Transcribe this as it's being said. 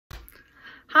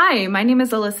Hi, my name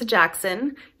is Alyssa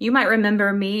Jackson. You might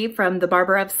remember me from the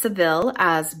Barber of Seville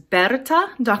as Berta,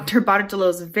 Dr.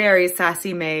 Bartolo's very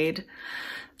sassy maid.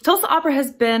 Tulsa Opera has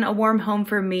been a warm home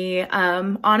for me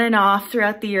on and off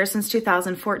throughout the year since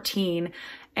 2014.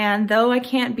 And though I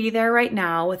can't be there right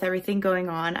now with everything going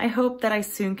on, I hope that I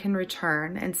soon can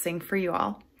return and sing for you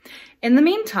all. In the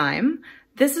meantime,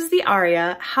 this is the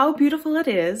aria, How Beautiful It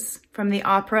Is, from the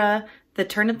opera The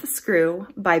Turn of the Screw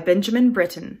by Benjamin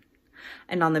Britten.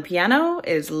 And on the piano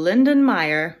is Lyndon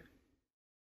Meyer.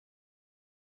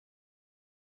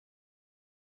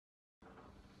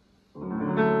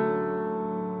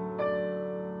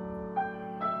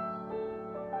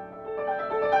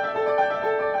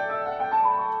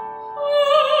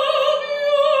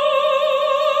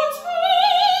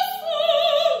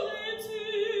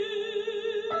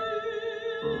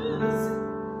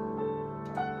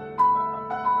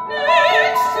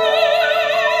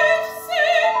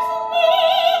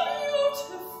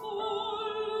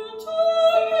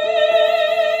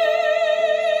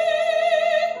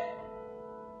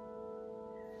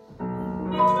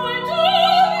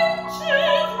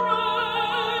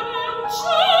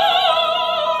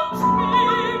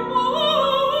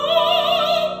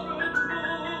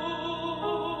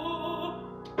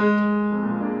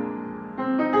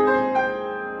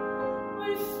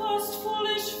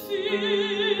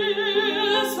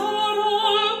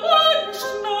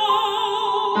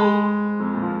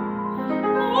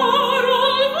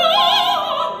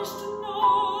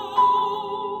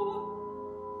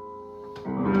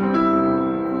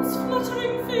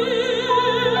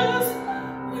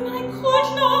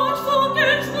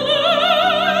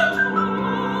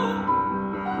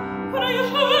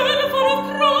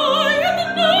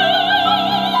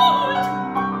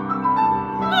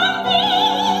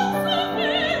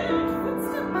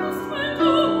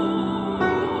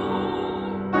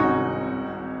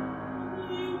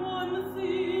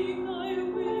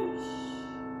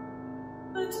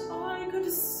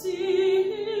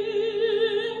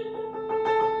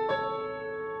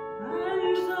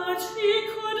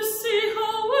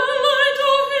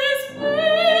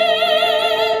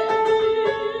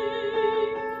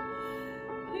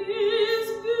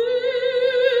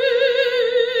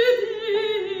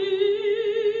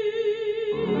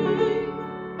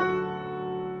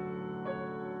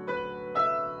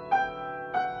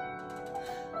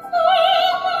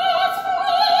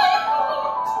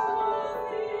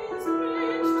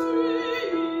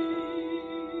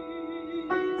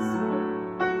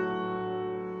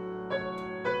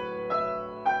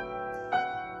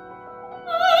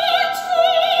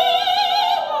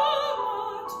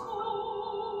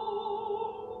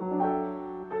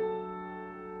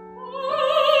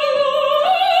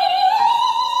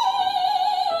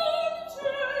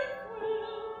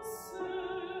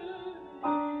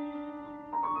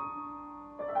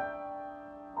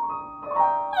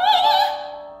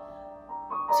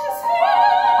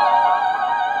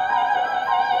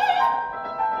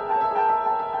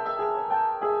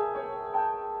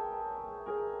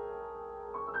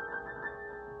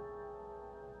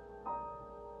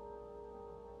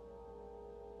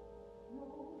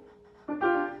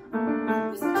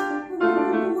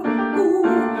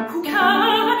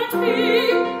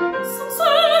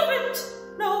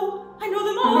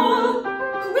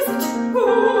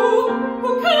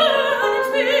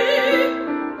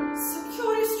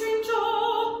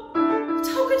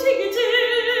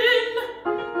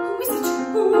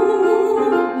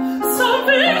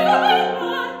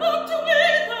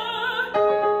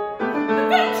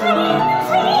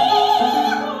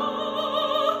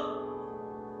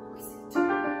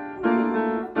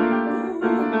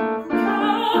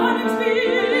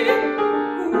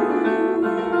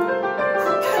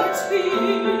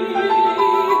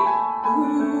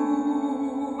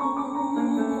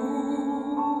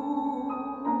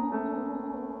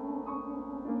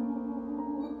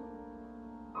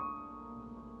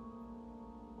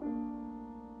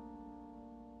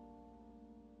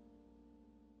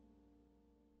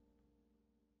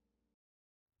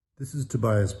 This is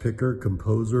Tobias Picker,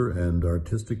 composer and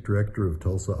artistic director of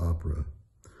Tulsa Opera.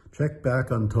 Check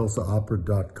back on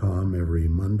tulsaopera.com every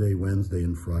Monday, Wednesday,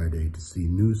 and Friday to see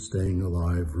new Staying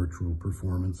Alive virtual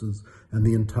performances and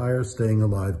the entire Staying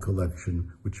Alive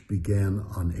collection, which began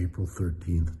on April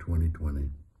 13th,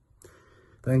 2020.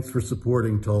 Thanks for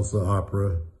supporting Tulsa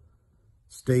Opera.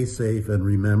 Stay safe, and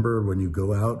remember, when you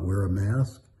go out, wear a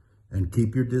mask and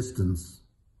keep your distance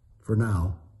for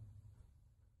now.